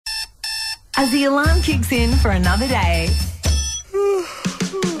as the alarm kicks in for another day.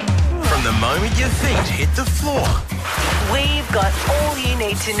 From the moment your feet hit the floor, We've got all you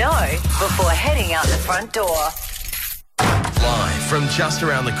need to know before heading out the front door. live from just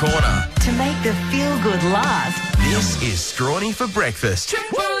around the corner, To make the feel-good last, this is Strawny for Breakfast.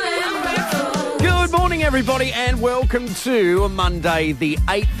 Good morning, everybody, and welcome to Monday, the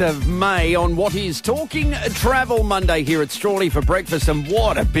 8th of May, on what is Talking Travel Monday here at Strawley for Breakfast. And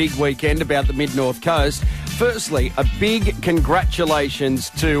what a big weekend about the Mid-North Coast. Firstly, a big congratulations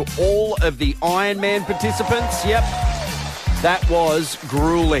to all of the Ironman participants. Yep, that was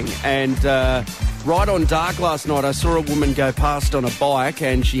grueling. And right on dark last night, I saw a woman go past on a bike,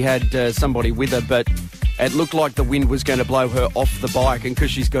 and she had somebody with her, but it looked like the wind was going to blow her off the bike, and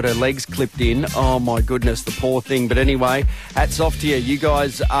because she's got her legs clipped in, oh my goodness, the poor thing. But anyway, hats off to you. You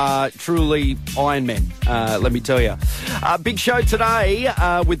guys are truly Ironmen, let me tell you. Big show today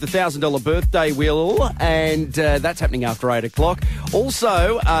with the $1,000 birthday wheel, and that's happening after 8 o'clock.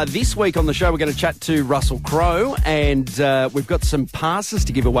 Also, this week on the show, we're going to chat to Russell Crowe, and we've got some passes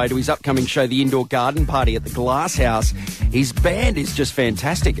to give away to his upcoming show, The Indoor Garden Party at the Glass House. His band is just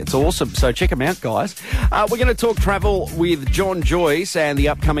fantastic. It's awesome, so check him out, guys. We're going to talk travel with John Joyce and the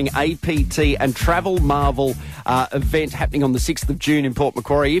upcoming APT and Travel Marvel event happening on the 6th of June in Port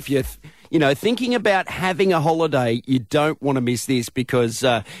Macquarie. If you're thinking about having a holiday, you don't want to miss this because,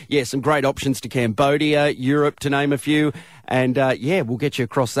 some great options to Cambodia, Europe, to name a few. And, we'll get you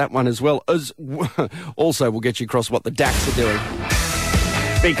across that one as well. Also, we'll get you across what the DAX are doing.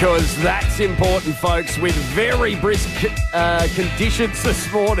 Because that's important, folks, with very brisk conditions this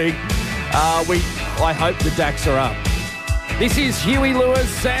morning. I hope the DAX are up. This is Huey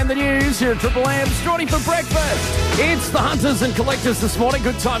Lewis and the news here at Triple M. Strawny for breakfast. It's the Hunters and Collectors this morning.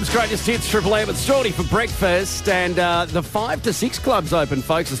 Good times, greatest hits. Triple M at Strawny for breakfast. And the 5 to 6 club's open,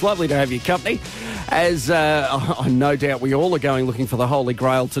 folks. It's lovely to have your company. As no doubt we all are going looking for the Holy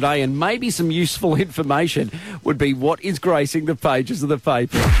Grail today. And maybe some useful information would be what is gracing the pages of the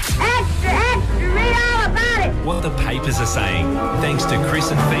paper. Read all about it. What the papers are saying, thanks to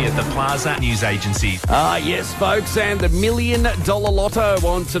Chris and Fee at the Plaza News Agency. Yes, folks, and the $1 million Lotto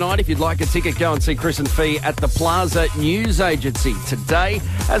on tonight. If you'd like a ticket, go and see Chris and Fee at the Plaza News Agency today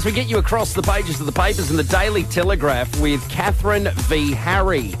as we get you across the pages of the papers in the Daily Telegraph with Catherine v.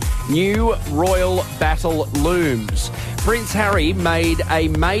 Harry. New royal battle looms. Prince Harry made a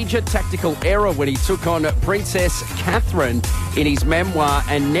major tactical error when he took on Princess Catherine in his memoir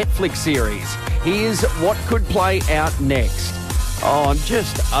and Netflix series. Here's what could play out next. Oh, I'm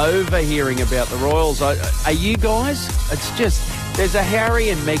just overhearing about the royals. Are you guys? It's just, there's a Harry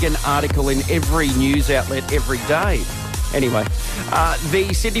and Meghan article in every news outlet every day. Anyway,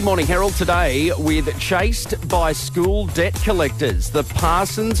 the Sydney Morning Herald today with chased by school debt collectors. The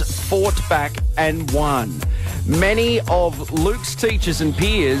Parsons fought back and won. Many of Luke's teachers and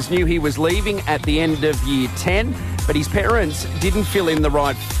peers knew he was leaving at the end of year 10, but his parents didn't fill in the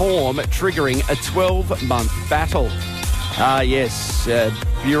right form, triggering a 12-month battle. Yes,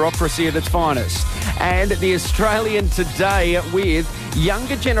 bureaucracy at its finest. And the Australian today with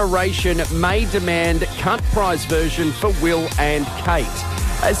younger generation may demand cut price version for Will and Kate.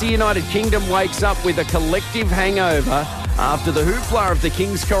 As the United Kingdom wakes up with a collective hangover after the hoopla of the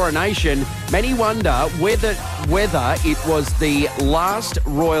King's coronation, many wonder whether it was the last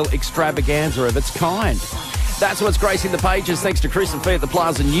royal extravaganza of its kind. That's what's gracing the pages, thanks to Chris and Fee at the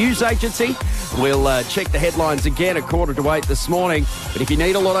Plaza News Agency. We'll check the headlines again at 7:45 this morning. But if you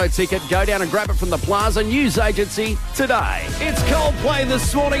need a lotto ticket, go down and grab it from the Plaza News Agency today. It's Coldplay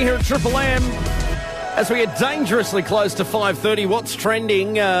this morning here at Triple M. As we get dangerously close to 5:30, what's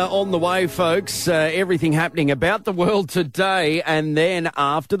trending on the way, folks? Everything happening about the world today, and then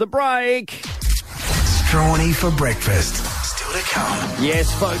after the break. Strawny for breakfast. Still to come.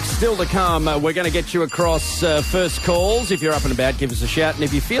 Yes, folks, still to come. We're going to get you across first calls. If you're up and about, give us a shout. And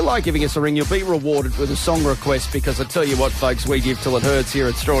if you feel like giving us a ring, you'll be rewarded with a song request because I tell you what, folks, we give till it hurts here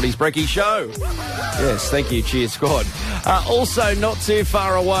at Strawny's Brekkie Show. Yes, thank you. Cheers, squad. Also, not too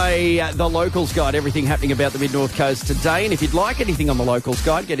far away, the Locals Guide, everything happening about the Mid-North Coast today. And if you'd like anything on the Locals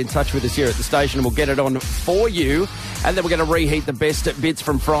Guide, get in touch with us here at the station and we'll get it on for you. And then we're going to reheat the best bits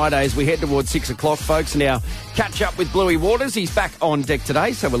from Friday as we head towards 6 o'clock, folks. Now, catch up with Bluey Waters. He's back on deck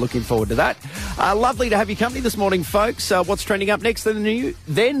today, so we're looking forward to that. Lovely to have your company this morning, folks. What's trending up next? Then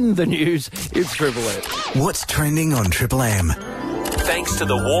the news. It's Triple M. What's trending on Triple M? Thanks to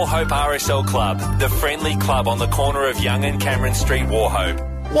the Wauchope RSL Club, the friendly club on the corner of Young and Cameron Street, Wauchope.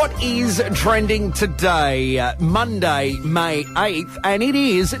 What is trending today? Monday, May 8th, and it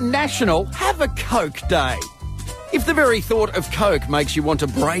is National Have a Coke Day. If the very thought of Coke makes you want to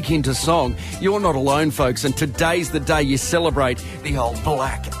break into song, you're not alone, folks, and today's the day you celebrate the old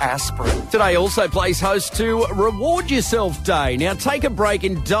black aspirin. Today also plays host to Reward Yourself Day. Now take a break,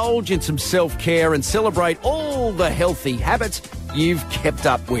 indulge in some self-care and celebrate all the healthy habits you've kept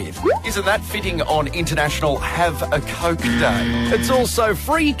up with. Isn't that fitting on International Have a Coke Day? It's also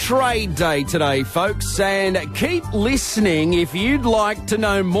Free Trade Day today, folks, and keep listening if you'd like to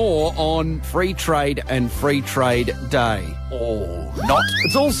know more on Free Trade and Free Trade Day. Or not.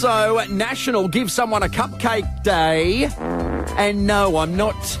 It's also National Give Someone a Cupcake Day. And no, I'm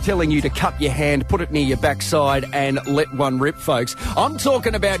not telling you to cup your hand, put it near your backside and let one rip, folks. I'm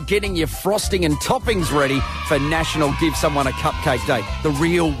talking about getting your frosting and toppings ready for National Give Someone a Cupcake Day, the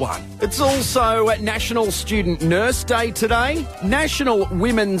real one. It's also National Student Nurse Day today, National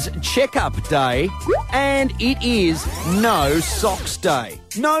Women's Checkup Day, and it is No Socks Day.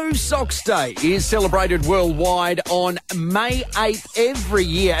 No Socks Day is celebrated worldwide on May 8th every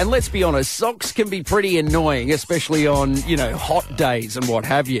year. And let's be honest, socks can be pretty annoying, especially on, hot days and what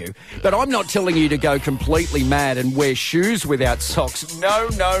have you. But I'm not telling you to go completely mad and wear shoes without socks. No,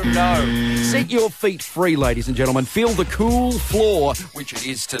 no, no. Set your feet free, ladies and gentlemen. Feel the cool floor, which it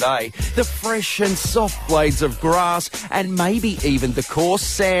is today, the fresh and soft blades of grass, and maybe even the coarse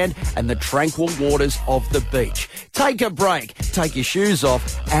sand and the tranquil waters of the beach. Take a break, take your shoes off,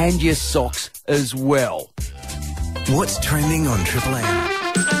 and your socks as well. What's trending on Triple M?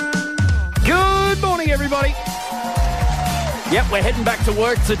 Good morning, everybody. Yep, we're heading back to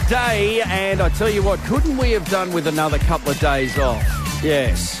work today, and I tell you what, couldn't we have done with another couple of days off?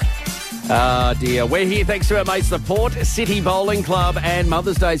 Yes. Ah, dear. We're here thanks to our mates, the Port City Bowling Club, and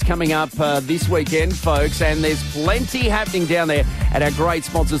Mother's Day's coming up this weekend, folks, and there's plenty happening down there at our great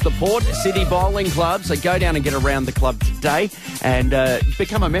sponsors, the Port City Bowling Club. So go down and get around the club today and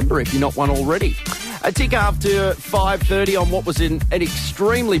become a member if you're not one already. A tick after 5:30 on what was an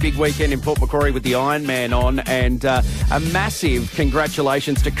extremely big weekend in Port Macquarie with the Ironman on, and a massive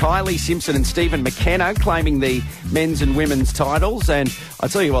congratulations to Kylie Simpson and Stephen McKenna claiming the men's and women's titles. And I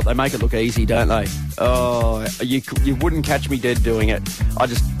tell you what, they make it look easy, don't they? Oh, you wouldn't catch me dead doing it. I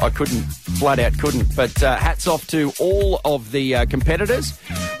couldn't, flat out couldn't. But hats off to all of the competitors.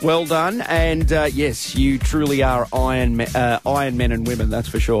 Well done. And yes, you truly are Iron men and women, that's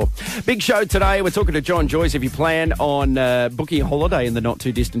for sure. Big show today. We're talking to John Joyce. If you plan on booking a holiday in the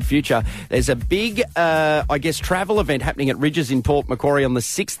not-too-distant future, there's a big, travel event happening at Ridges in Port Macquarie on the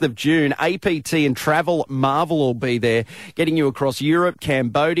 6th of June. APT and Travel Marvel will be there, getting you across Europe,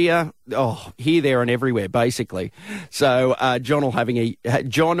 Cambodia, here, there and everywhere, basically. So John will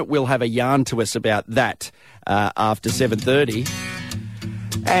have a yarn to us about that after 7:30.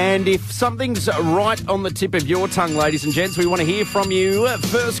 And if something's right on the tip of your tongue, ladies and gents, we want to hear from you.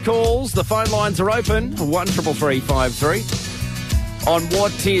 First calls, the phone lines are open, 133353. On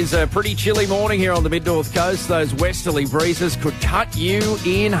what is a pretty chilly morning here on the mid-north coast, those westerly breezes could cut you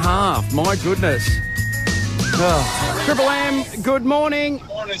in half. My goodness. Triple M, good morning.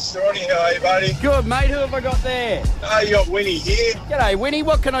 Morning, Strawny. How are you, buddy? Good, mate. Who have I got there? You got Winnie here. G'day, Winnie.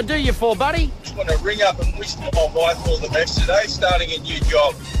 What can I do you for, buddy? Just want to ring up and wish my wife all the best today, starting a new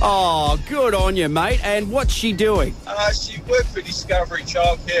job. Oh, good on you, mate. And what's she doing? She worked for Discovery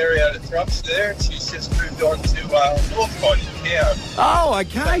Childcare out at Trumps there, and she's just moved on to Northport in town. Oh,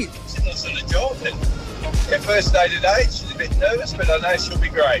 okay. She's in the job, and her first day today, she's a bit nervous, but I know she'll be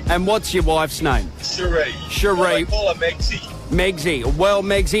great. And what's your wife's name? Cherie. Cherie. I call her Megsy. Megsy. Well,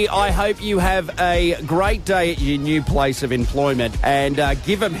 Megsy, I hope you have a great day at your new place of employment, and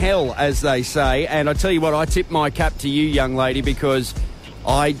give them hell, as they say. And I tell you what, I tip my cap to you, young lady, because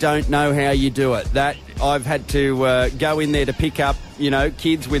I don't know how you do it. That I've had to go in there to pick up,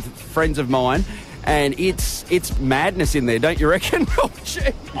 kids with friends of mine, and it's madness in there, don't you reckon?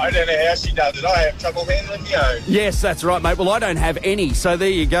 I don't know how she does it. I have trouble handling my own. Yes, that's right, mate. Well, I don't have any, so there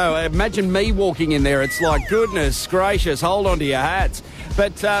you go. Imagine me walking in there. It's like, goodness gracious, hold on to your hats.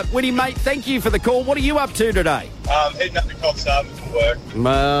 But, Winnie, mate, thank you for the call. What are you up to today? Heading up to Coffs Harbour for work.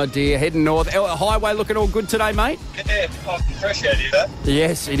 Oh, dear, heading north. Highway looking all good today, mate? Yeah, nice and fresh out here, though.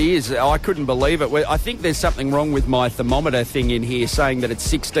 Yes, it is. I couldn't believe it. I think there's something wrong with my thermometer thing in here, saying that it's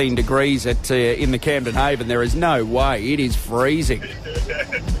 16 degrees in the Camden Haven. There is no way. It is freezing.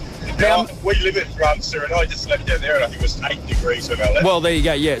 Now, we live at Rumster, and I just left down there, and I think it was 8 degrees when I left. Well, there you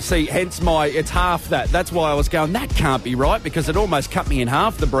go, yeah. See, hence it's half that. That's why I was going, that can't be right, because it almost cut me in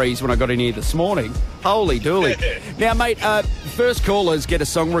half, the breeze, when I got in here this morning. Holy dooly. Now, mate, first callers get a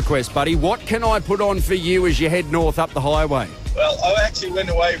song request, buddy. What can I put on for you as you head north up the highway? Well, I actually went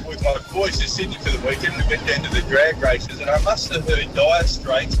away with my boys to Sydney for the weekend. We went down to the drag races, and I must have heard Dire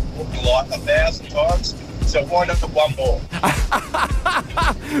Straits Looking Like 1,000 times. So why not one more?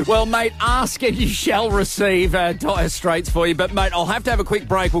 Well, mate, ask and you shall receive Dire Straits for you. But, mate, I'll have to have a quick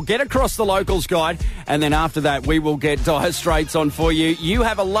break. We'll get across the locals guide, and then after that, we will get Dire Straits on for you. You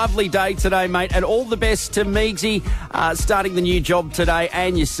have a lovely day today, mate, and all the best to Meegsy starting the new job today,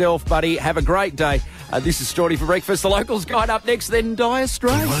 and yourself, buddy. Have a great day. This is Strawny for Breakfast. The locals guide up next, then Dire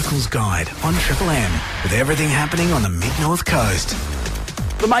Straits. The Locals Guide on Triple M, with everything happening on the Mid-North Coast.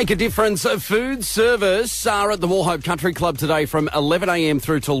 The Make a Difference food service are at the Wauchope Country Club today from 11 a.m.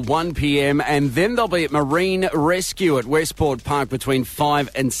 through till 1 p.m. and then they'll be at Marine Rescue at Westport Park between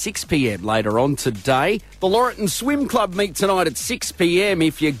 5 and 6 p.m. later on today. The Laurelton Swim Club meet tonight at 6 p.m.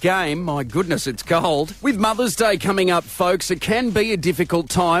 if you're game. My goodness, it's cold. With Mother's Day coming up, folks, it can be a difficult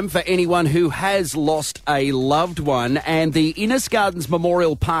time for anyone who has lost a loved one, and the Innes Gardens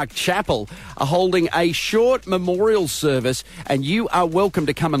Memorial Park Chapel are holding a short memorial service, and you are welcome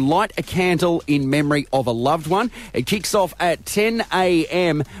to come and light a candle in memory of a loved one. It kicks off at 10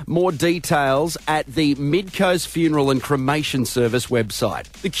 a.m. More details at the Midcoast Funeral and Cremation Service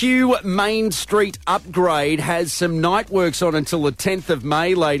website. The Kew Main Street upgrade has some night works on until the 10th of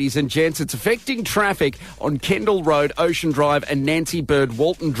May, ladies and gents. It's affecting traffic on Kendall Road, Ocean Drive and Nancy Bird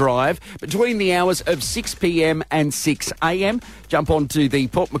Walton Drive between the hours of 6 p.m. and 6 a.m. Jump onto the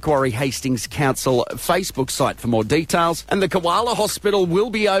Port Macquarie Hastings Council Facebook site for more details. And the Koala Hospital will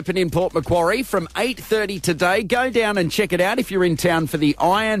be open in Port Macquarie from 8:30 today. Go down and check it out if you're in town for the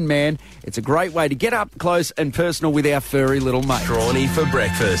Iron Man. It's a great way to get up close and personal with our furry little mate. Strawny for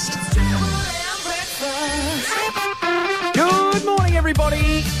Breakfast. Good morning,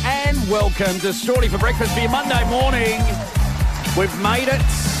 everybody, and welcome to Strawny for Breakfast for your Monday morning. We've made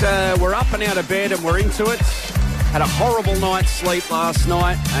it. We're up and out of bed and we're into it. Had a horrible night's sleep last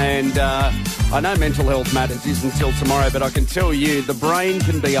night, and I know mental health matters isn't until tomorrow, but I can tell you the brain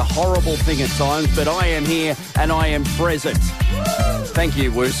can be a horrible thing at times, but I am here and I am present. Thank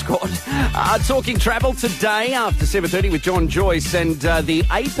you, Woo Squad. Talking travel today after 7:30 with John Joyce, and the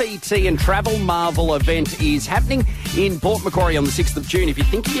APT and Travel Marvel event is happening in Port Macquarie on the 6th of June. If you're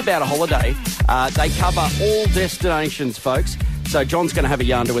thinking about a holiday, they cover all destinations, folks. So John's going to have a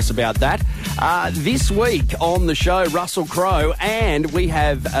yarn to us about that. This week on the show, Russell Crowe, and we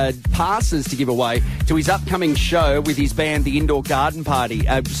have passes to give away to his upcoming show with his band, The Indoor Garden Party.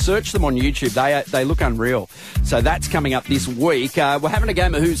 Search them on YouTube. They look unreal. So that's coming up this week. We're having a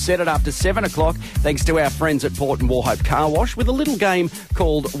game of Who Said It after 7 o'clock, thanks to our friends at Port and Wauchope Car Wash, with a little game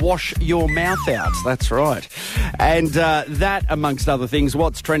called Wash Your Mouth Out. That's right. And that, amongst other things,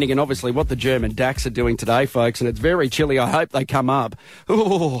 what's trending, and obviously what the German DAX are doing today, folks, and it's very chilly. I hope they come up.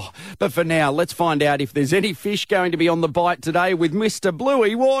 Ooh. But for now, let's find out if there's any fish going to be on the bite today with Mr.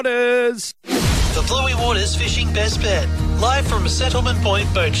 Bluey Waters. The Bluey Waters Fishing Best Bet, live from Settlement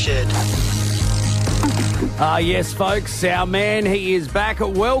Point Boat Shed. Yes, folks, our man, he is back.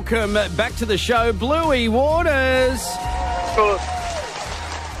 Welcome back to the show, Bluey Waters.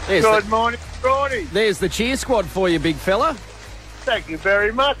 Good morning, Ronnie. There's the cheer squad for you, big fella. Thank you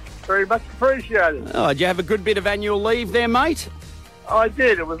very much. Very much appreciated. Oh, did you have a good bit of annual leave there, mate? I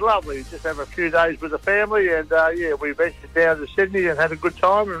did. It was lovely. Just have a few days with the family, and we ventured down to Sydney and had a good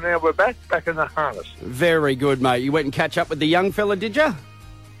time, and now we're back in the harness. Very good, mate. You went and catch up with the young fella, did you?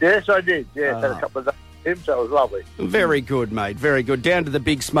 Yes, I did. Yes, had a couple of days with him, so it was lovely. Very good, mate. Very good. Down to the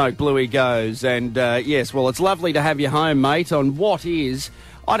big smoke, Bluey goes. And, yes, well, it's lovely to have you home, mate, on what is...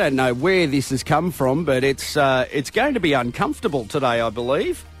 I don't know where this has come from, but it's going to be uncomfortable today, I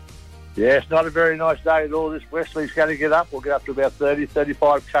believe. Yeah, it's not a very nice day at all. This Wesley's going to get up. We'll get up to about 30,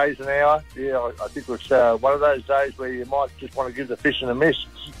 35 k's an hour. Yeah, I think it's one of those days where you might just want to give the fishing a miss.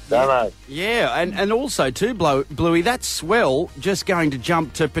 Don't know. Yeah, and also too, Bluey, that swell just going to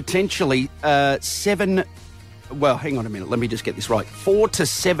jump to potentially 7... Well, hang on a minute. Let me just get this right. 4 to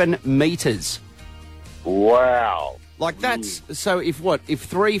 7 metres. Wow. Like that's... So if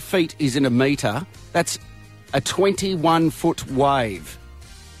 3 feet is in a metre, that's a 21-foot wave.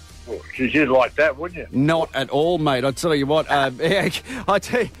 Well, you'd like that, wouldn't you? Not at all, mate. I tell you what,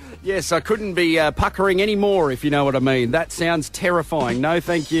 yes, I couldn't be puckering any more, if you know what I mean. That sounds terrifying. No,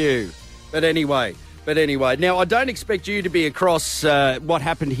 thank you. But anyway, now I don't expect you to be across what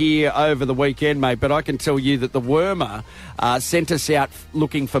happened here over the weekend, mate, but I can tell you that the Wormer sent us out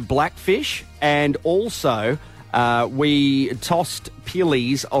looking for blackfish, and also... we tossed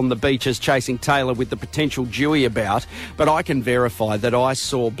pillies on the beaches chasing Taylor with the potential Dewey about, but I can verify that I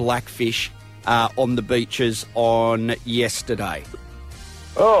saw blackfish on the beaches on yesterday.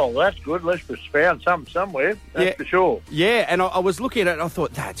 Oh, well, that's good. At least we've found some somewhere. That's for sure. Yeah, and I was looking at it and I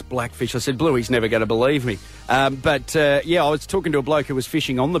thought, that's blackfish. I said, Bluey's never going to believe me. I was talking to a bloke who was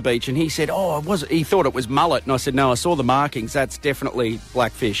fishing on the beach and he said, he thought it was mullet. And I said, no, I saw the markings. That's definitely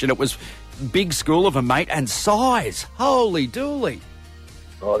blackfish. And it was big school of them, mate, and size. Holy dooly.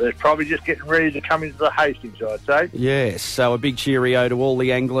 Oh, they're probably just getting ready to come into the Hastings, I'd say. Yes, so a big cheerio to all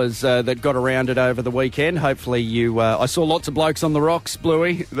the anglers that got around it over the weekend. Hopefully I saw lots of blokes on the rocks,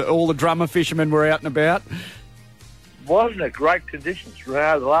 Bluey. All the drummer fishermen were out and about. Wasn't it great conditions?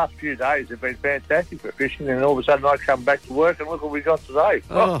 The last few days have been fantastic for fishing, and all of a sudden I come back to work and look what we got today.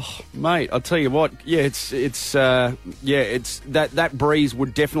 Oh, mate, I'll tell you what. Yeah, that breeze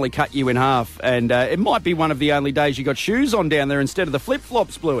would definitely cut you in half, and it might be one of the only days you got shoes on down there instead of the flip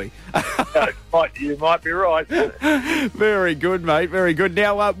flops, Bluey. You might be right. Very good, mate. Very good.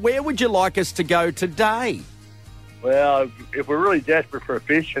 Now, where would you like us to go today? Well, if we're really desperate for a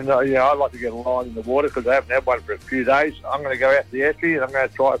fish, and I'd like to get a line in the water because I haven't had one for a few days, I'm going to go out to the estuary and I'm going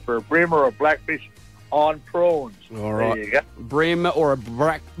to try for a bream or a blackfish on prawns. All right. There you go. Bream or a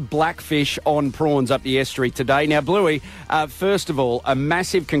blackfish on prawns up the estuary today. Now, Bluey, first of all, a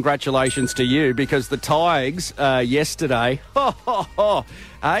massive congratulations to you because the Tigers yesterday, over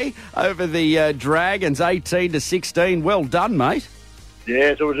the Dragons 18-16. Well done, mate.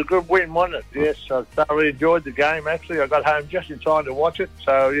 Yes, it was a good win, wasn't it? Yes, I thoroughly enjoyed the game, actually. I got home just in time to watch it,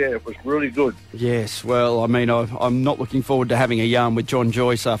 so, yeah, it was really good. Yes, well, I mean, I'm not looking forward to having a yarn with John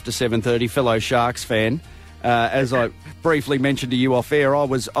Joyce after 7:30, fellow Sharks fan. As I briefly mentioned to you off air, I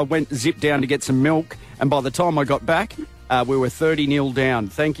went zipped down to get some milk, and by the time I got back, we were 30-0 down.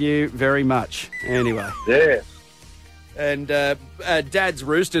 Thank you very much. Anyway. Yeah. And Dad's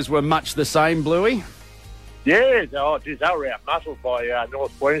Roosters were much the same, Bluey. Yeah, they were out-muscled by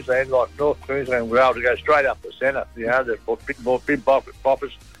North Queensland. Like North Queensland were able to go straight up the centre. They're big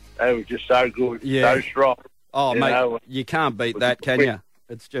boppers. They were just so good, so strong. Oh, mate, you can't beat that, can you?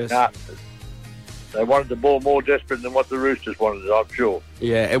 It's just... Nah, they wanted the ball more desperate than what the Roosters wanted, I'm sure.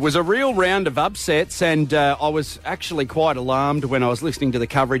 Yeah, it was a real round of upsets, and I was actually quite alarmed when I was listening to the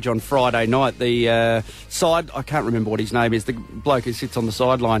coverage on Friday night. The I can't remember what his name is, the bloke who sits on the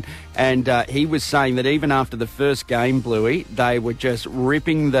sideline, and he was saying that even after the first game, Bluey, they were just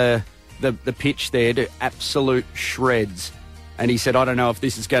ripping the pitch there to absolute shreds. And he said, I don't know if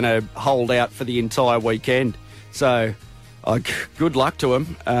this is going to hold out for the entire weekend. So... good luck to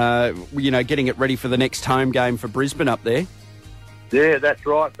him, getting it ready for the next home game for Brisbane up there. Yeah, that's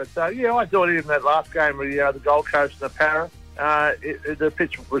right. But, I thought even that last game with the Gold Coast and the Para, the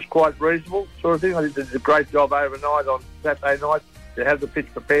pitch was quite reasonable sort of thing. I think they did a great job overnight on Saturday night to have the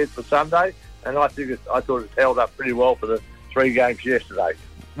pitch prepared for Sunday, and I thought it held up pretty well for the 3 games yesterday.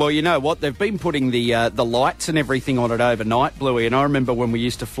 Well, you know what? They've been putting the lights and everything on it overnight, Bluey, and I remember when we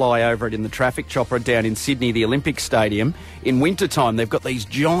used to fly over it in the traffic chopper down in Sydney, the Olympic Stadium, in wintertime, they've got these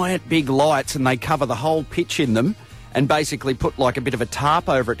giant big lights and they cover the whole pitch in them and basically put like a bit of a tarp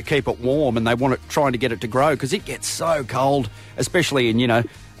over it to keep it warm, and they want it trying to get it to grow because it gets so cold, especially in,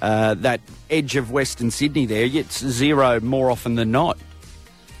 that edge of Western Sydney there. It's 0 more often than not.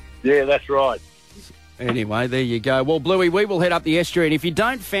 Yeah, that's right. Anyway, there you go. Well, Bluey, we will head up the estuary, and if you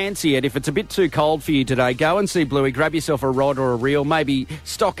don't fancy it, if it's a bit too cold for you today, go and see Bluey, grab yourself a rod or a reel, maybe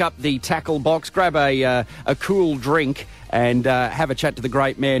stock up the tackle box, grab a cool drink, and have a chat to the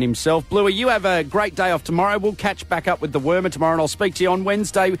great man himself. Bluey, you have a great day off tomorrow. We'll catch back up with the Wormer tomorrow, and I'll speak to you on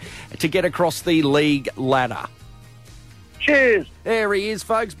Wednesday to get across the league ladder. Cheers. There he is,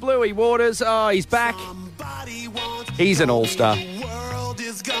 folks. Bluey Waters. Oh, he's back. He's an all-star.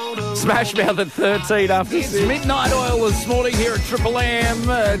 Smash Mouth at 13 after 6. Midnight Oil this morning here at Triple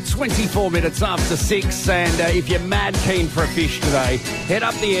M, 24 minutes after 6. And if you're mad keen for a fish today, head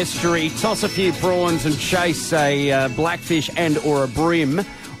up the estuary, toss a few prawns and chase a blackfish and or a bream.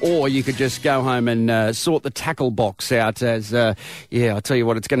 Or you could just go home and sort the tackle box out as, I tell you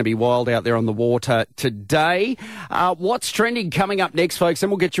what, it's going to be wild out there on the water today. What's trending coming up next, folks? Then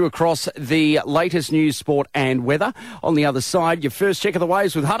we'll get you across the latest news, sport and weather. On the other side, your first check of the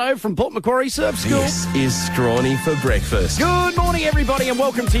waves with Hutto from Port Macquarie Surf School. This is Strawny for breakfast. Good morning, everybody, and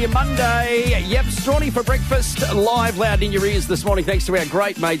welcome to your Monday. Yep, Strawny for breakfast, live loud in your ears this morning, thanks to our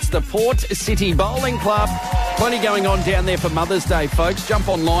great mates, the Port City Bowling Club. Plenty going on down there for Mother's Day, folks. Jump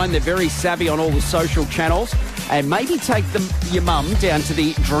online. They're very savvy on all the social channels. And maybe take your mum down to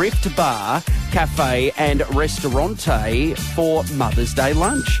the Drift Bar Cafe and Restaurante for Mother's Day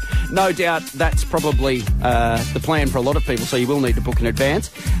lunch. No doubt that's probably the plan for a lot of people, so you will need to book in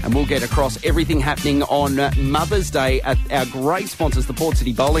advance. And we'll get across everything happening on Mother's Day at our great sponsors, the Port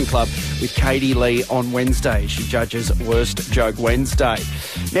City Bowling Club, with Katie Lee on Wednesday. She judges Worst Joke Wednesday.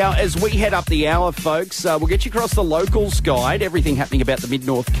 Now, as we head up the hour, folks, we'll get you across the Locals Guide, everything happening about the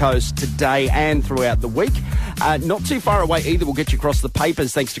Mid-North Coast today and throughout the week. Not too far away either, we'll get you across the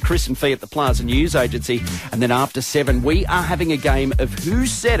papers thanks to Chris and Fee at the Plaza News Agency. And then after 7, we are having a game of Who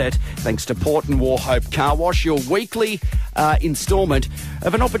Said It, thanks to Port and Wauchope Car Wash, your weekly instalment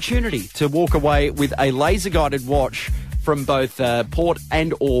of an opportunity to walk away with a laser-guided watch from both Port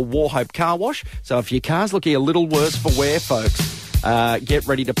and or Wauchope Car Wash. So if your car's looking a little worse for wear, folks, get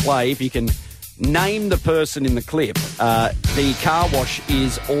ready to play. If you can name the person in the clip, the car wash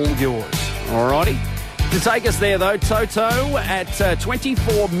is all yours. Alrighty? To take us there, though, Toto at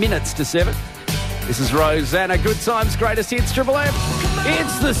 24 minutes to 7. This is Rosanna. Good times, greatest hits, Triple M.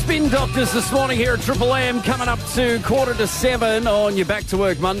 It's the Spin Doctors this morning here at Triple M, coming up to 6:45 on your Back to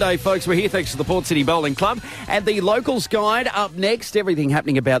Work Monday, folks. We're here thanks to the Port City Bowling Club. And the Locals Guide up next, everything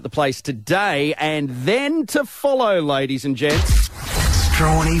happening about the place today. And then to follow, ladies and gents.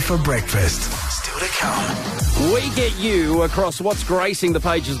 Strawny for breakfast. Still to come. We get you across what's gracing the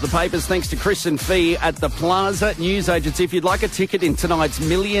pages of the papers thanks to Chris and Fee at the Plaza News Agency. If you'd like a ticket in tonight's $1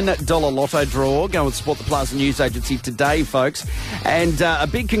 million lotto draw, go and support the Plaza News Agency today, folks. And a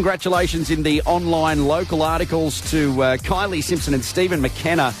big congratulations in the online local articles to Kylie Simpson and Stephen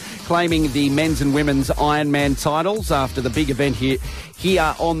McKenna claiming the men's and women's Ironman titles after the big event here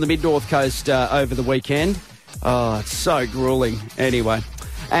on the Mid-North Coast over the weekend. Oh, it's so gruelling. Anyway.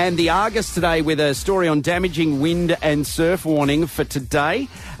 And the Argus today with a story on damaging wind and surf warning for today.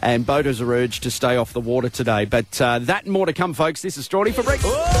 And boaters are urged to stay off the water today. But that and more to come, folks. This is Strawny for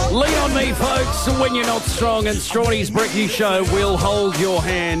Breakfast. Lean on me, folks, when you're not strong. And Strawny's Brekkie Show will hold your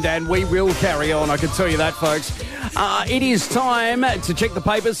hand and we will carry on. I can tell you that, folks. It is time to check the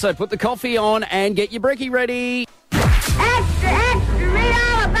papers. So put the coffee on and get your brekkie ready. Extra, extra, read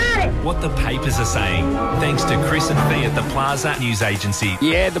all about it. What the papers are saying, thanks to Chris and Fee at the Plaza News Agency.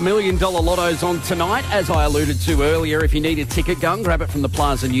 Yeah, the $1 million lotto's on tonight, as I alluded to earlier. If you need a ticket, go and grab it from the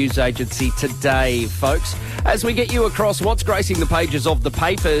Plaza News Agency today, folks. As we get you across what's gracing the pages of the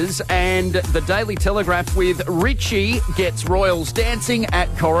papers, and the Daily Telegraph with Richie gets royals dancing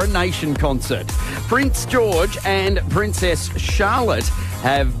at coronation concert. Prince George and Princess Charlotte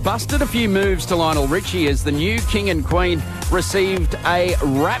have busted a few moves to Lionel Richie as the new King and Queen received a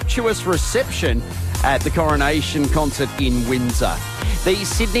rapturous reception at the coronation concert in Windsor. The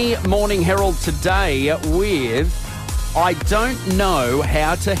Sydney Morning Herald today with I don't know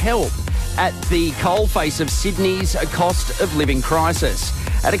how to help at the coalface of Sydney's cost of living crisis.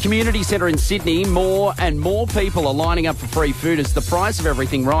 At a community centre in Sydney, more and more people are lining up for free food as the price of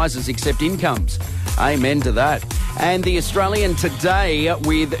everything rises except incomes. Amen to that. And the Australian today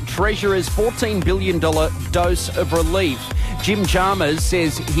with Treasurer's $14 billion dose of relief. Jim Chalmers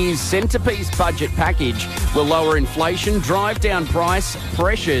says his centrepiece budget package will lower inflation, drive down price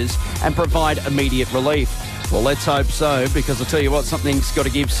pressures and provide immediate relief. Well, let's hope so, because I'll tell you what, something's got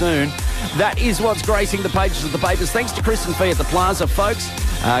to give soon. That is what's gracing the pages of the papers. Thanks to Chris and Fee at the Plaza, folks.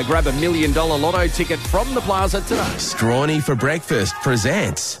 Grab a $1 million lotto ticket from the Plaza today. Strawny for Breakfast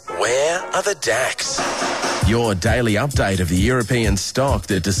presents Where Are the DAX? Your daily update of the European stock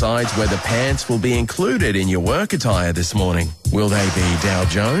that decides whether pants will be included in your work attire this morning. Will they be Dow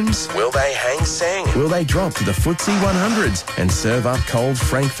Jones? Will they Hang Seng? Will they drop to the FTSE 100s and serve up cold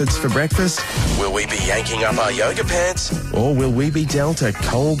Frankfurts for breakfast? Will we be yanking up our yoga pants? Or will we be dealt a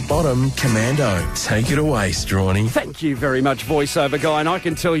cold bottom commando? Take it away, Strawny. Thank you very much, voiceover guy. And I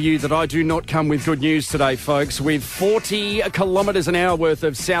can tell you that I do not come with good news today, folks. With 40 kilometres an hour worth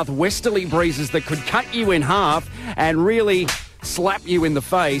of southwesterly breezes that could cut you in half and really slap you in the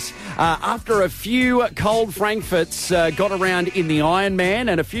face. After a few cold Frankfurts got around in the Ironman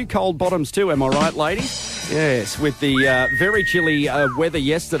and a few cold bottoms too, am I right, ladies? Yes, with the very chilly weather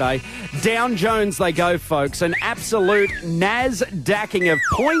yesterday. Down Jones they go, folks. An absolute NASDAQing of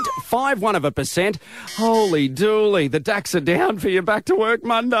 0.51%. Holy dooly, the DAX are down for your Back to Work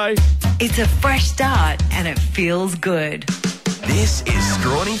Monday. It's a fresh start and it feels good. This is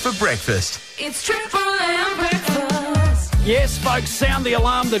Strawny for Breakfast. It's Triple M breakfast. Yes, folks, sound the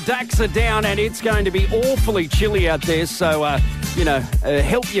alarm. The DAX are down and it's going to be awfully chilly out there. So,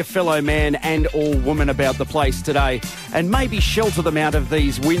 help your fellow man and or woman about the place today and maybe shelter them out of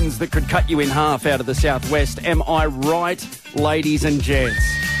these winds that could cut you in half out of the southwest. Am I right, ladies and gents?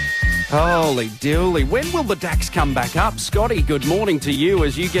 Holy dooly. When will the Dax come back up? Scotty, good morning to you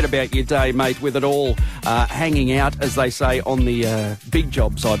as you get about your day, mate, with it all hanging out, as they say, on the big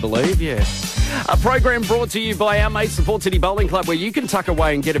jobs, I believe. Yeah. A program brought to you by our mates, the Port City Bowling Club, where you can tuck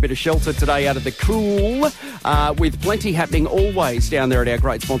away and get a bit of shelter today out of the cool, with plenty happening always down there at our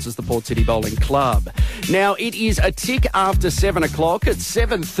great sponsors, the Port City Bowling Club. Now, it is a tick after 7 o'clock. At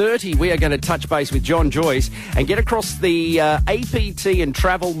 7:30, we are going to touch base with John Joyce and get across the APT and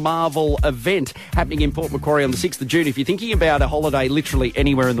Travel Marvel event happening in Port Macquarie on the 6th of June. If you're thinking about a holiday literally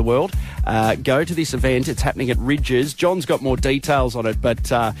anywhere in the world, go to this event. It's happening at Ridges. John's got more details on it, but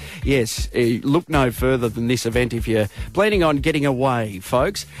yes, look no further than this event if you're planning on getting away,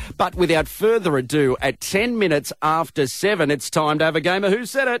 folks. But without further ado, at 10 minutes after 7, it's time to have a game of Who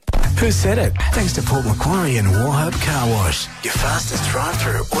Said It? Who said it? Thanks to Port Macquarie and Warhope Car Wash. Your fastest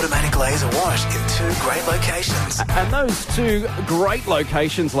drive-through automatic laser wash in 2 great locations. And those 2 great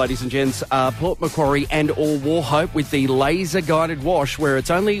locations, ladies and gents, are Port Macquarie and or Warhope with the laser-guided wash, where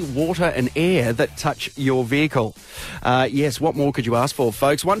it's only water and air that touch your vehicle. Yes, what more could you ask for,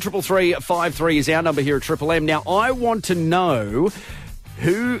 folks? 133353 is our number here at Triple M. Now, I want to know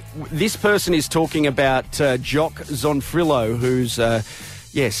who this person is talking about. Jock Zonfrillo, who's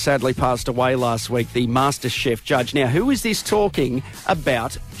yes, sadly passed away last week, the MasterChef judge. Now, who is this talking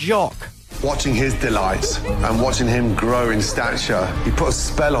about Jock? Watching his delights and watching him grow in stature, he put a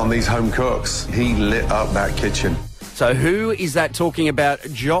spell on these home cooks. He lit up that kitchen. So who is that talking about?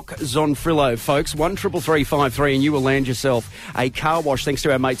 Jock Zonfrillo, folks. 133353 and you will land yourself a car wash thanks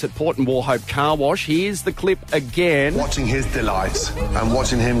to our mates at Port and Warhope Car Wash. Here's the clip again. Watching his delights and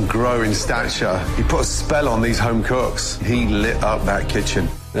watching him grow in stature, he put a spell on these home cooks. He lit up that kitchen.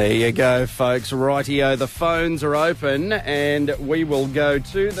 There you go, folks. Rightio, the phones are open and we will go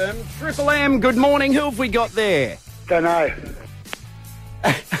to them. Triple M, good morning. Who have we got there? Don't know.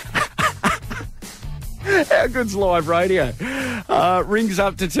 How good's live radio? Rings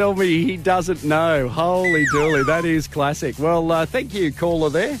up to tell me he doesn't know. Holy dooly, that is classic. Well, thank you, caller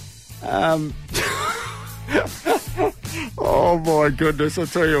there. Oh, my goodness. I'll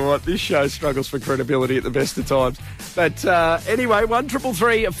tell you what, this show struggles for credibility at the best of times. But anyway,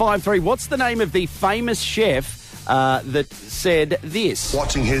 133353. What's the name of the famous chef that said this?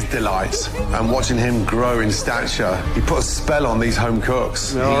 Watching his delights and watching him grow in stature, he put a spell on these home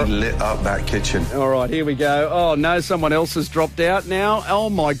cooks. He lit up that kitchen. All right, here we go. Oh, no, someone else has dropped out now. Oh,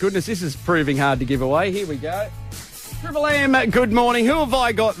 my goodness, this is proving hard to give away. Here we go. Triple M, good morning. Who have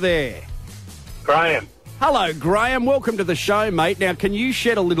I got there? Graham. Hello, Graham. Welcome to the show, mate. Now, can you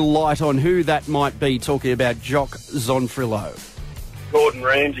shed a little light on who that might be talking about Jock Zonfrillo? Gordon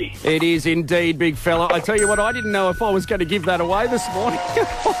Ramsay. It is indeed, big fella. I tell you what, I didn't know if I was going to give that away this morning.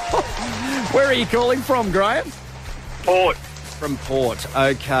 Where are you calling from, Graham? Port. From Port.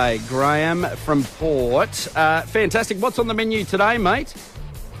 Okay, Graham from Port. Fantastic. What's on the menu today, mate?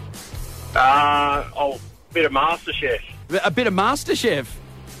 Bit of MasterChef. A bit of MasterChef.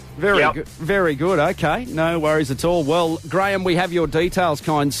 Very good. Very good. Okay, no worries at all. Well, Graham, we have your details,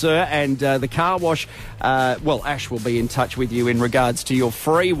 kind sir, and the car wash. Ash will be in touch with you in regards to your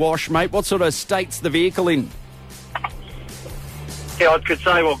free wash, mate. What sort of state's the vehicle in? Yeah, I could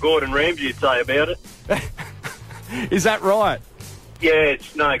say what Gordon Ramsay would say about it. Is that right? Yeah,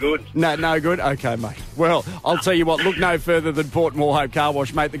 it's no good. No good? Okay, mate. Well, I'll tell you what, look no further than Port Moorhope Car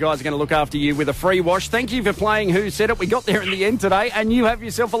Wash, mate. The guys are going to look after you with a free wash. Thank you for playing Who Said It. We got there in the end today, and you have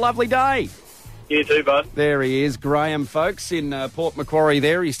yourself a lovely day. You too, bud. There he is, Graham, folks, in Port Macquarie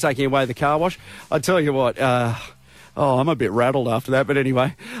there. He's taking away the car wash. I tell you what, I'm a bit rattled after that, but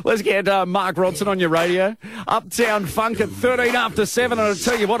anyway. Let's get Mark Ronson on your radio. Uptown Funk at 13 after 7, and I'll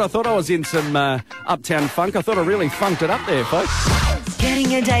tell you what, I thought I was in some Uptown Funk. I thought I really funked it up there, folks.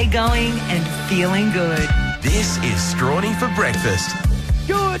 Getting your day going and feeling good. This is Strawny for Breakfast.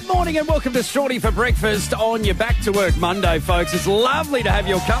 Good morning and welcome to Strawny for Breakfast on your Back to Work Monday, folks. It's lovely to have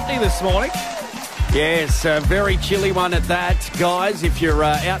your company this morning. Yes, a very chilly one at that. Guys, if you're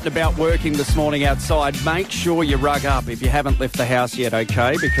out and about working this morning outside, make sure you rug up if you haven't left the house yet,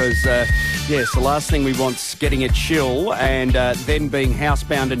 okay? Because, yes, the last thing we want's getting a chill and then being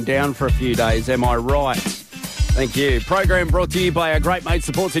housebound and down for a few days. Am I right? Thank you. Program brought to you by our great mates,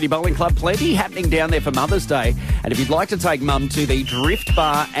 the Port City Bowling Club. Plenty happening down there for Mother's Day. And if you'd like to take Mum to the Drift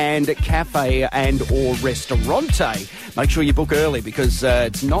Bar and Cafe and or Restaurante, make sure you book early because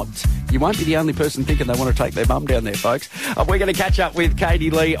it's not You won't be the only person thinking they want to take their mum down there, folks. We're going to catch up with Katie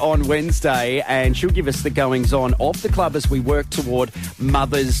Lee on Wednesday, and she'll give us the goings-on of the club as we work toward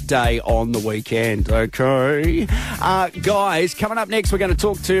Mother's Day on the weekend. Okay. Guys, coming up next, we're going to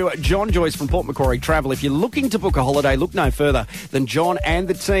talk to John Joyce from Port Macquarie Travel. If you're looking to book a holiday, look no further than John and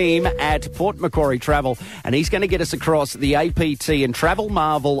the team at Port Macquarie Travel, and he's going to get us across the APT and Travel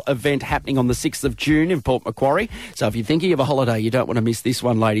Marvel event happening on the 6th of June in Port Macquarie. So if you're thinking of a holiday, you don't want to miss this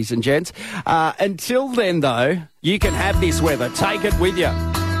one, ladies and gents. Until then, though, you can have this weather. Take it with you.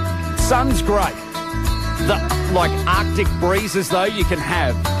 Sun's great. The Arctic breezes, though, you can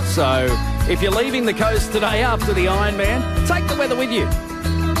have. So if you're leaving the coast today after the Ironman, take the weather with you.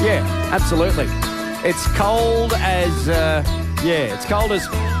 Yeah, absolutely. It's cold as, it's cold as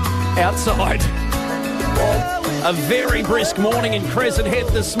outside. A very brisk morning in Crescent Head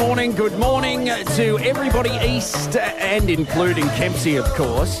this morning. Good morning to everybody east and including Kempsey, of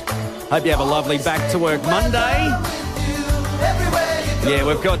course. Hope you have a lovely back-to-work Monday. Yeah,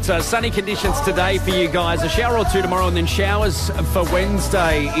 we've got sunny conditions today for you guys. A shower or two tomorrow and then showers for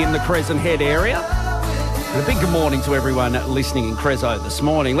Wednesday in the Crescent Head area. And a big good morning to everyone listening in Crezo this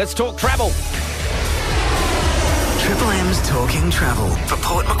morning. Let's talk travel. Triple M's Talking Travel for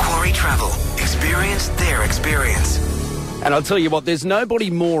Port Macquarie Travel. Experience their experience. And I'll tell you what, there's nobody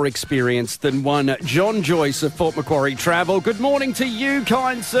more experienced than one John Joyce of Port Macquarie Travel. Good morning to you,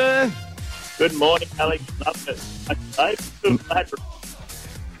 kind sir. Good morning, Alex.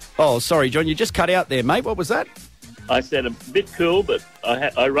 Oh, sorry, John, you just cut out there, mate. What was that? I said a bit cool, but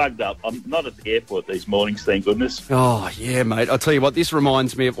I rugged up. I'm not at the airport these mornings, thank goodness. Oh, yeah, mate. I'll tell you what, this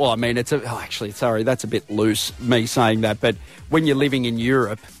reminds me of... Well, I mean, that's a bit loose, me saying that. But when you're living in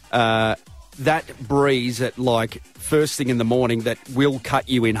Europe, that breeze at, first thing in the morning that will cut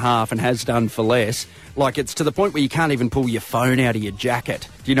you in half and has done for less, it's to the point where you can't even pull your phone out of your jacket.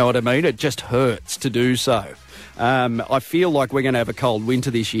 Do you know what I mean? It just hurts to do so. I feel like we're going to have a cold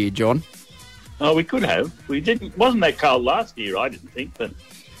winter this year, John. Oh, we could have. We didn't. Wasn't that cold last year? I didn't think, but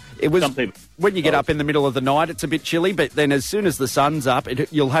it was. When you get up in the middle of the night, it's a bit chilly. But then, as soon as the sun's up,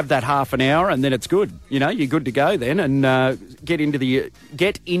 you'll have that half an hour, and then it's good. You know, you're good to go then, and get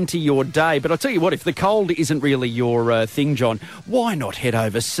into your day. But I'll tell you what, if the cold isn't really your thing, John, why not head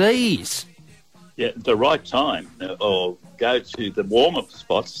overseas? Yeah, at the right time, or go to the warm-up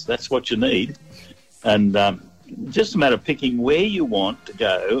spots. That's what you need, and. Just a matter of picking where you want to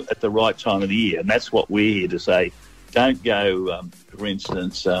go at the right time of the year. And that's what we're here to say. Don't go, for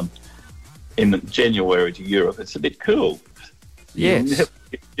instance, in January to Europe. It's a bit cool. Yes.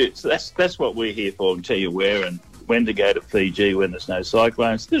 So that's what we're here for, and tell you where and when to go to Fiji when there's no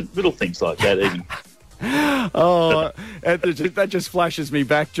cyclones. There's little things like that even. Oh, that just flashes me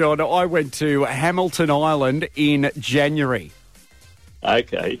back, John. I went to Hamilton Island in January.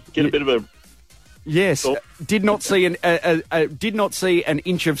 Okay. Get a bit of a... Yes, did not see an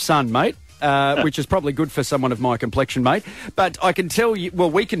inch of sun, mate, which is probably good for someone of my complexion, mate. But I can tell you,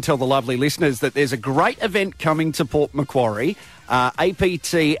 well, we can tell the lovely listeners that there's a great event coming to Port Macquarie.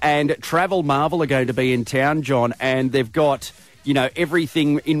 APT and Travel Marvel are going to be in town, John, and they've got,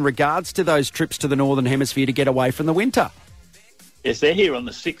 everything in regards to those trips to the Northern Hemisphere to get away from the winter. Yes, they're here on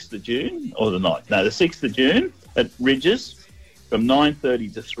the 6th of June, or the 9th. No, the 6th of June at Ridges. From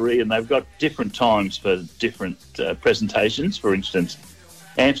 9:30 to 3, and they've got different times for different presentations. For instance,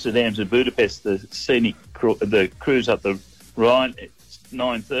 Amsterdam to Budapest, the cruise up the Rhine, it's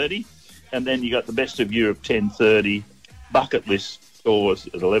 9:30, and then you got the Best of Europe 10:30, bucket list tours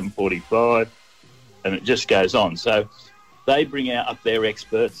at 11:45, and it just goes on. So they bring out up their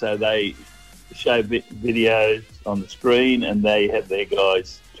experts, so they show videos on the screen, and they have their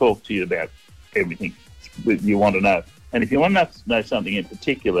guys talk to you about everything you want to know. And if you want to know something in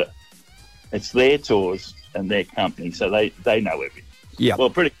particular, it's their tours and their company, so they know everything. Yeah. Well,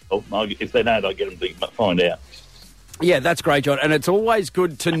 pretty cool. If they don't, I'll get them to find out. Yeah, that's great, John. And it's always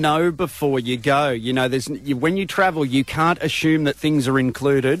good to know before you go. When you travel, you can't assume that things are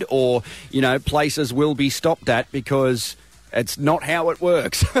included or, places will be stopped at, because it's not how it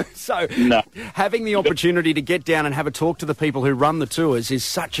works. So having the opportunity to get down and have a talk to the people who run the tours is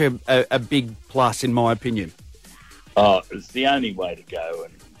such a big plus, in my opinion. Oh, it's the only way to go,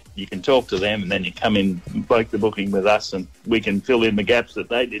 and you can talk to them, and then you come in and break the booking with us, and we can fill in the gaps that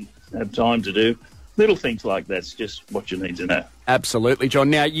they didn't have time to do. Little things like that's just what you need to know. Absolutely, John.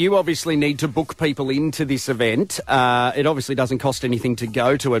 Now, you obviously need to book people into this event. It obviously doesn't cost anything to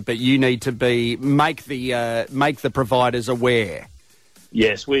go to it, but you need to make the providers aware.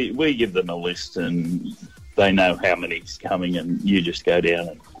 Yes, we give them a list, and they know how many's coming, and you just go down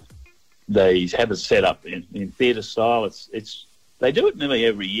and they have it set up in theatre style. It's They do it nearly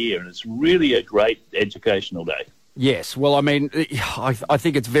every year, and it's really a great educational day. Yes, well, I mean, I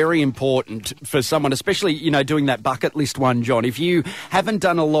think it's very important for someone, especially, doing that bucket list one, John. If you haven't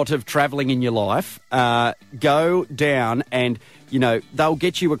done a lot of travelling in your life, go down and, they'll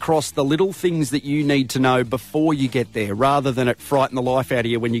get you across the little things that you need to know before you get there, rather than it frighten the life out of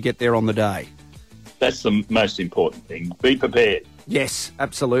you when you get there on the day. That's the most important thing. Be prepared. Yes,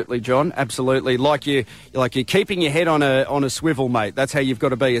 absolutely, John. Absolutely. Like you're keeping your head on a swivel, mate. That's how you've got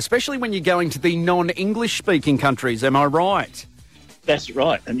to be, especially when you're going to the non-English speaking countries. Am I right? That's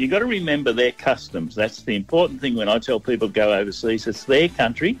right. And you've got to remember their customs. That's the important thing when I tell people to go overseas. It's their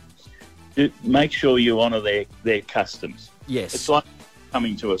country. Make sure you honour their customs. Yes. It's like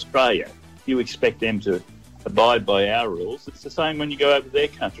coming to Australia. You expect them to abide by our rules. It's the same when you go over their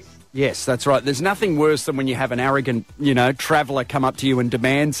country. Yes, that's right. There's nothing worse than when you have an arrogant, traveller come up to you and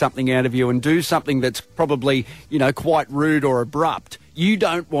demand something out of you and do something that's probably, quite rude or abrupt. You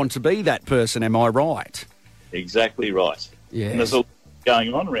don't want to be that person, am I right? Exactly right. Yes. And there's a lot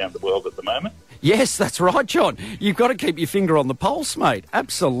going on around the world at the moment. Yes, that's right, John. You've got to keep your finger on the pulse, mate.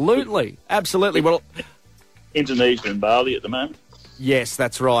 Absolutely. Absolutely. Well, Indonesia and Bali at the moment. Yes,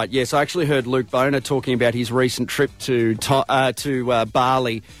 that's right. Yes, I actually heard Luke Boner talking about his recent trip to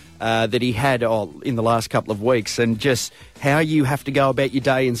Bali that he had in the last couple of weeks, and just how you have to go about your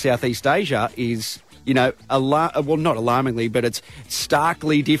day in Southeast Asia is, not alarmingly, but it's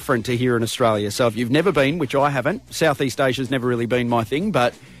starkly different to here in Australia. So if you've never been, which I haven't, Southeast Asia's never really been my thing,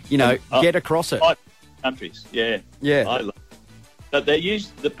 but, get across it. Countries, yeah. Yeah. I love it. But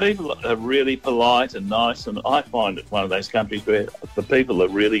the people are really polite and nice, and I find it one of those countries where the people are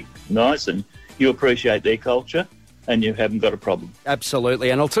really nice and you appreciate their culture and you haven't got a problem. Absolutely.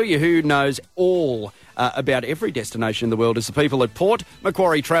 And I'll tell you who knows all about every destination in the world is the people at Port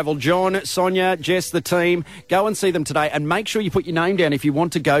Macquarie Travel. John, Sonia, Jess, the team, go and see them today and make sure you put your name down if you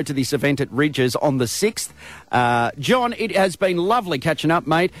want to go to this event at Ridges on the 6th. John, it has been lovely catching up,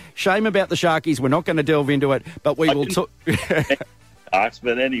 mate. Shame about the Sharkies. We're not going to delve into it, but we will talk...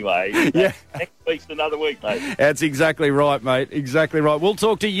 But anyway, yeah. Next week's another week, mate. That's exactly right, mate. Exactly right. We'll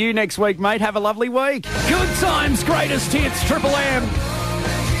talk to you next week, mate. Have a lovely week. Good times, greatest hits, Triple M.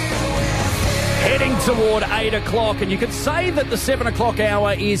 Heading toward 8 o'clock, and you could say that the 7 o'clock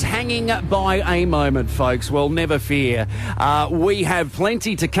hour is hanging by a moment, folks. Well, never fear. We have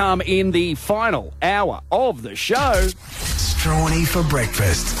plenty to come in the final hour of the show. Strawny for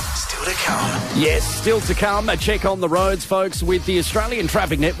breakfast. Still to come. Yes, still to come. A check on the roads, folks, with the Australian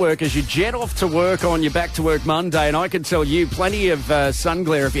Traffic Network as you jet off to work on your back-to-work Monday. And I can tell you, plenty of sun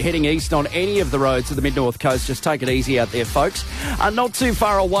glare if you're heading east on any of the roads of the Mid-North Coast. Just take it easy out there, folks. Not too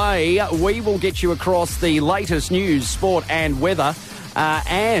far away, we will get you across the latest news, sport and weather.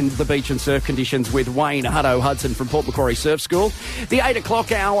 And the beach and surf conditions with Wayne Hutto-Hudson from Port Macquarie Surf School. The 8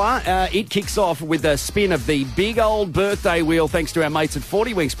 o'clock hour, it kicks off with a spin of the big old birthday wheel thanks to our mates at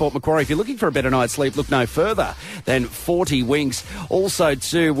 40 Winks Port Macquarie. If you're looking for a better night's sleep, look no further than 40 Winks. Also,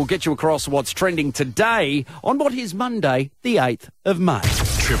 too, we'll get you across what's trending today on what is Monday, the 8th of May.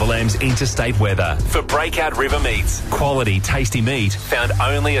 Triple M's interstate weather. For Breakout River Meats, quality, tasty meat found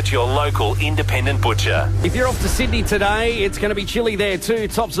only at your local independent butcher. If you're off to Sydney today, it's going to be chilly there too.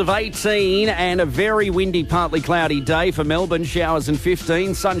 Tops of 18 and a very windy, partly cloudy day for Melbourne. Showers and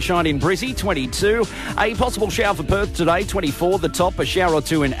 15. Sunshine in Brizzy, 22. A possible shower for Perth today, 24. The top, a shower or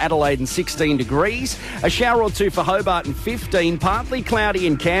two in Adelaide and 16 degrees. A shower or two for Hobart and 15. Partly cloudy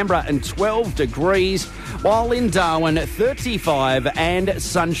in Canberra and 12 degrees. While in Darwin, 35 and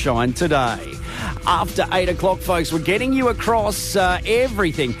sunshine today. After 8 o'clock, folks, we're getting you across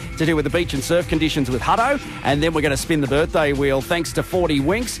everything to do with the beach and surf conditions with Hutto, and then we're going to spin the birthday wheel thanks to 40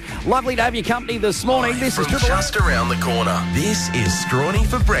 Winks. Lovely to have your company this morning. This is Triple just around the corner. This is Strawny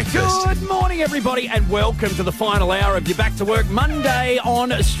for breakfast. Good morning, everybody, and welcome to the final hour of your Back to Work Monday on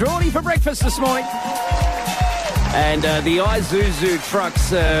Strawny for breakfast this morning. And the Isuzu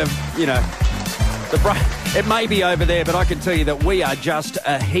trucks, it may be over there, but I can tell you that we are just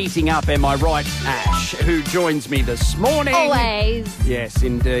heating up. Am I right, Ash, who joins me this morning? Always. Yes,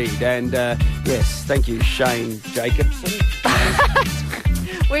 indeed. And, yes, thank you, Shane Jacobson.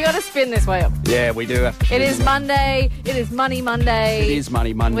 We got to spin this wheel. Yeah, we do have to. It is Monday. It is Money Monday. It is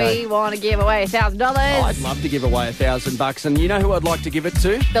Money Monday. We want to give away $1,000. I'd love to give away $1,000. And you know who I'd like to give it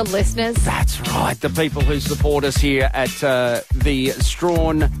to? The listeners. That's right. The people who support us here at the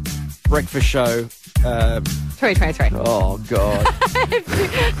Strawn Breakfast Show 323. Oh, God.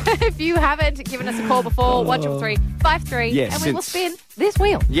 If you haven't given us a call before, 13353, Yes, and we will it's- spin this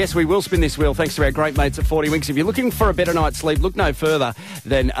wheel. Yes, we will spin this wheel thanks to our great mates at 40 Winks. If you're looking for a better night's sleep, look no further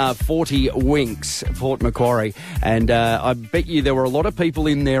than 40 Winks, Port Macquarie. And I bet you there were a lot of people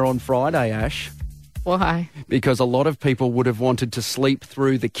in there on Friday, Ash. Why? Because a lot of people would have wanted to sleep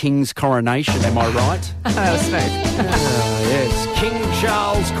through the King's coronation, am I right? That was smooth. Yes, King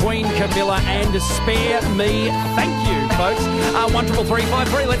Charles, Queen Camilla, and spare me, thank you, folks.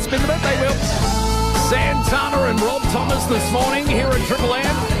 13353, let's spin the birthday wheel. Santana and Rob Thomas this morning here at Triple M.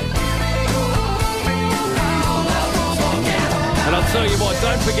 And I'll tell you what,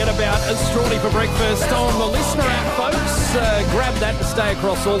 don't forget about Strawley for breakfast on the Listener app, folks. Grab that to stay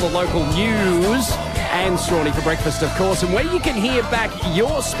across all the local news. And Strawley for breakfast, of course, and where you can hear back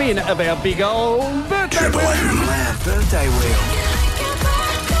your spin of our big old birthday Triple wheel. M Loud Birthday Wheel.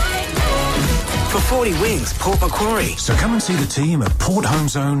 For 40 Winks, Port Macquarie. So come and see the team at Port Home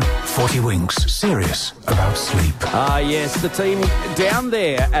Zone 40 Winks. Serious about sleep. Ah, yes, the team down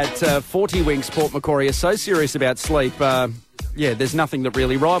there at 40 Winks, Port Macquarie, are so serious about sleep. Yeah, there's nothing that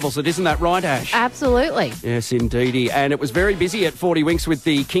really rivals it. Isn't that right, Ash? Absolutely. Yes, indeedy. And it was very busy at 40 Winks with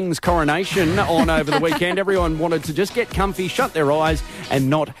the King's coronation on over the weekend. Everyone wanted to just get comfy, shut their eyes, and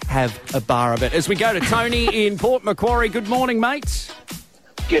not have a bar of it. As we go to Tony in Port Macquarie. Good morning, mates.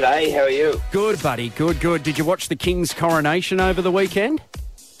 G'day, how are you? Good, buddy. Good, good. Did you watch the King's coronation over the weekend?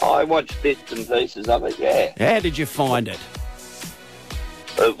 I watched bits and pieces of it, yeah. How did you find it?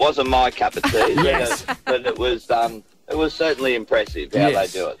 It wasn't my cup of tea, Yes. but it was certainly impressive how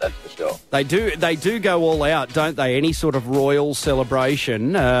Yes. they do it, that's for sure. They do go all out, don't they? Any sort of royal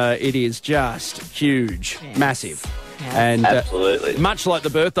celebration, it is just huge, massive. And Absolutely. Much like the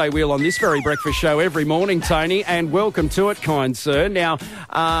birthday wheel on this very breakfast show every morning, Tony, and welcome to it, kind sir. Now,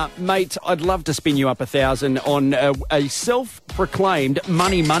 mate, I'd love to spin you up 1,000 on a self-proclaimed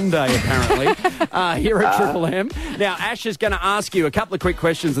Money Monday, apparently, here at Triple M. Now, Ash is going to ask you a couple of quick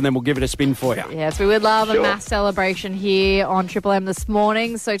questions and then we'll give it a spin for you. Yes, we would love a Sure. mass celebration here on Triple M this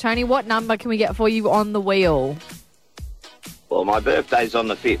morning. So, Tony, what number can we get for you on the wheel? Well, my birthday's on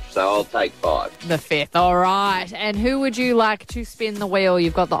the 5th, so I'll take 5. The 5th. All right. And who would you like to spin the wheel?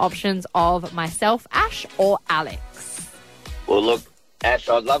 You've got the options of myself, Ash, or Alex. Well, look, Ash,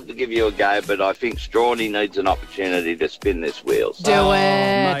 I'd love to give you a go, but I think Strawny needs an opportunity to spin this wheel. So. Do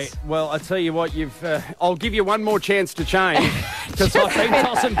it. Mate, well, I tell you what, I'll give you one more chance to change because I've been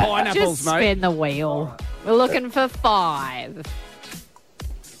tossing pineapples, Just mate. spin the wheel. We're looking for 5.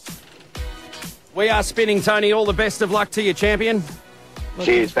 We are spinning, Tony. All the best of luck to you, champion.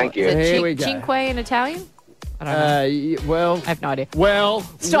 Cheers, thank you. Is it Here we go. Cinque in Italian? I don't know. Well, I have no idea. Well,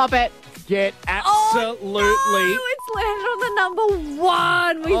 Stop it. get absolutely. Oh, it's landed on the number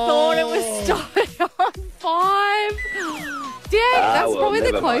 1. We thought it was starting on 5. Dang, that's well, probably the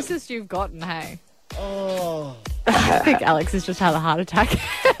never mind. closest you've gotten, hey? Oh. I think Alex has just had a heart attack.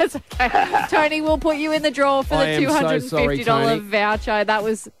 It's okay. Tony, we'll put you in the draw for I the am so sorry, $250 Tony. voucher. That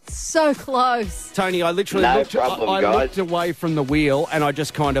was so close. Tony, I literally No looked, problem, I guys. looked away from the wheel and I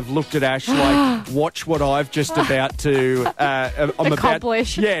just kind of looked at Ash like, watch what I've just about to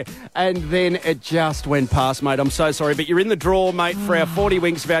Accomplish. Yeah, and then it just went past, mate. I'm so sorry, but you're in the draw, mate, for our 40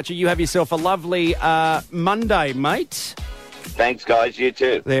 Winks voucher. You have yourself a lovely Monday, mate. Thanks, guys. You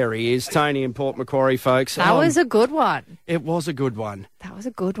too. There he is, Tony in Port Macquarie, folks. That was a good one. It was a good one. That was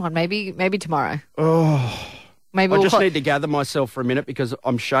a good one. Maybe tomorrow. Oh, Maybe I we'll just put- need to gather myself for a minute because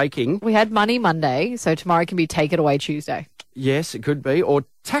I'm shaking. We had Money Monday, so tomorrow can be Take It Away Tuesday. Yes, it could be. Or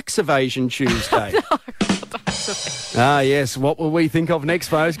Tax Evasion Tuesday. Ah, yes. What will we think of next,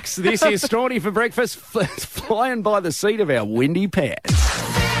 folks? This is Strawny for breakfast, flying by the seat of our windy pants.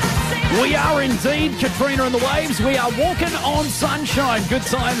 We are indeed Katrina and the Waves. We are walking on sunshine. Good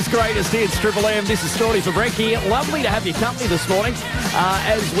times, greatest hits. Triple M. This is Strawny for Break here. Lovely to have your company this morning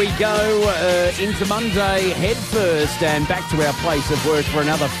as we go into Monday head first and back to our place of work for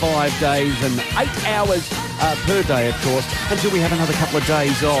another 5 days and 8 hours per day, of course, until we have another couple of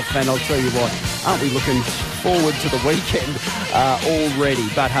days off. And I'll tell you what, aren't we looking forward to the weekend already?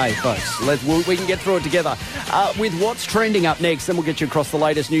 But hey, folks, we can get through it together with what's trending up next. Then we'll get you across the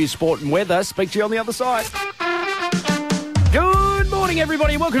latest news, sport and weather. Speak to you on the other side. Good morning,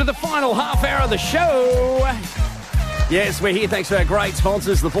 everybody. Welcome to the final half hour of the show. Yes, we're here thanks to our great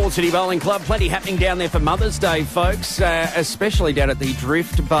sponsors, the Port City Bowling Club. Plenty happening down there for Mother's Day, folks, especially down at the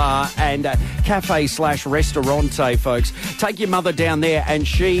Drift Bar and Cafe/Restaurante, folks. Take your mother down there and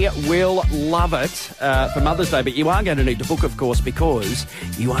she will love it for Mother's Day. But you are going to need to book, of course, because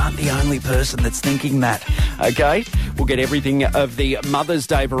you aren't the only person that's thinking that, okay? We'll get everything of the Mother's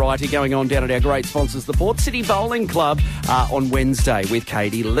Day variety going on down at our great sponsors, the Port City Bowling Club, on Wednesday with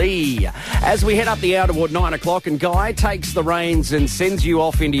Katie Lee. As we head up the hour toward 9 o'clock, and Guy takes the reins and sends you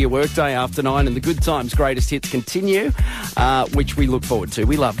off into your workday after 9, and the Good Times Greatest Hits continue, which we look forward to.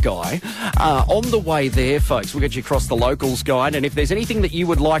 We love Guy. On the way there, folks, we'll get you across the Locals Guide, and if there's anything that you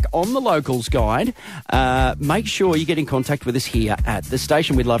would like on the Locals Guide, make sure you get in contact with us here at the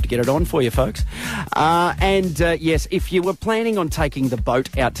station. We'd love to get it on for you, folks. Yes, if you were planning on taking the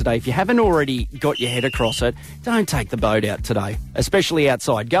boat out today, if you haven't already got your head across it, don't take the boat out today, especially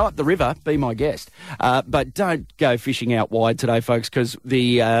outside. Go up the river, be my guest, but don't go fishing out wide today, folks, because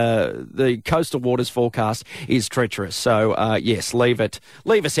the coastal waters forecast is treacherous. So, yes, leave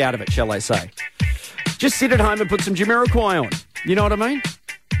us out of it, shall I say. Just sit at home and put some Jamiroquai on. You know what I mean?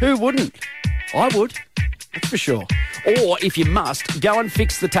 Who wouldn't? I would. That's for sure. Or, if you must, go and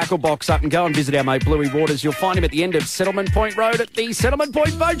fix the tackle box up and go and visit our mate Bluey Waters. You'll find him at the end of Settlement Point Road at the Settlement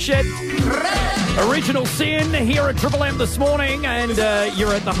Point Boat Shed. Original Sin here at Triple M this morning, and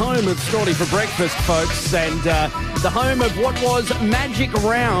you're at the home of Strawley for breakfast, folks, and the home of what was Magic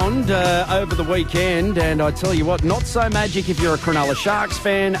Round over the weekend. And I tell you what, not so magic if you're a Cronulla Sharks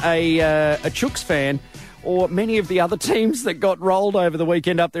fan, a Chooks fan, or many of the other teams that got rolled over the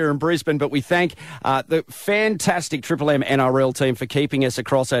weekend up there in Brisbane. But we thank the fantastic Triple M NRL team for keeping us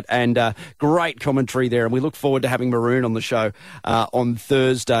across it, and great commentary there. And we look forward to having Maroon on the show on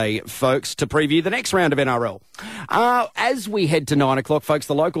Thursday, folks, to preview the next round of NRL. As we head to 9 o'clock, folks,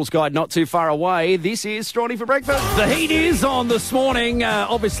 the Locals Guide not too far away. This is Strawley for breakfast. The heat is on this morning,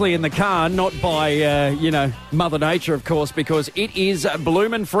 obviously in the car, not by, Mother Nature, of course, because it is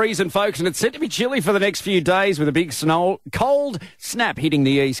bloomin' freezing, folks, and it's set to be chilly for the next few days with a big cold snap hitting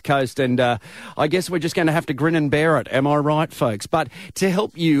the east coast, and I guess we're just going to have to grin and bear it. Am I right, folks? But to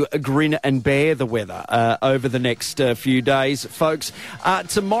help you grin and bear the weather over the next few days, folks,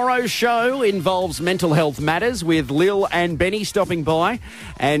 tomorrow's show involves mental health matters with Lil and Benny stopping by,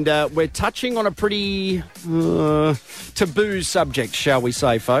 and we're touching on a pretty taboo subject, shall we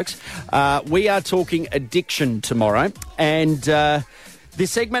say, folks. We are talking addiction tomorrow, and this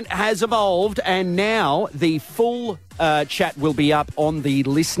segment has evolved, and now the full chat will be up on the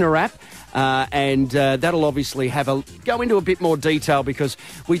Listener app. And that'll obviously go into a bit more detail, because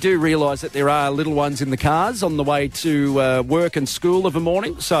we do realise that there are little ones in the cars on the way to work and school of a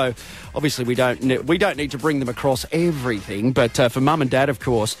morning. So obviously we don't need to bring them across everything. But for mum and dad, of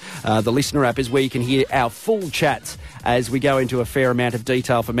course, the Listener app is where you can hear our full chats as we go into a fair amount of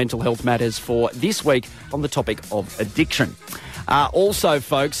detail for mental health matters for this week on the topic of addiction. Also,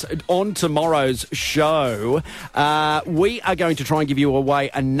 folks, on tomorrow's show, we are going to try and give you away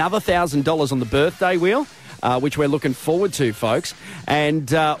another $1,000 on the birthday wheel, which we're looking forward to, folks.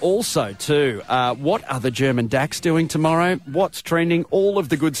 And also, too, what are the German DAX doing tomorrow? What's trending? All of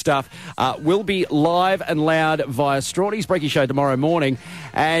the good stuff will be live and loud via Strawley's Breaky Show tomorrow morning.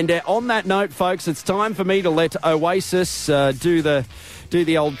 And on that note, folks, it's time for me to let Oasis do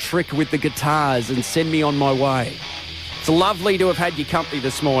the old trick with the guitars and send me on my way. It's lovely to have had your company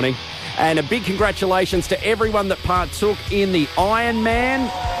this morning, and a big congratulations to everyone that partook in the Ironman.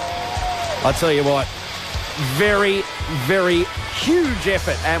 I tell you what, very, very huge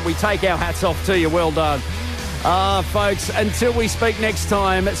effort, and we take our hats off to you. Well done. Folks, until we speak next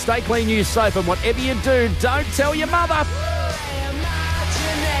time, stay clean, use soap, and whatever you do, don't tell your mother.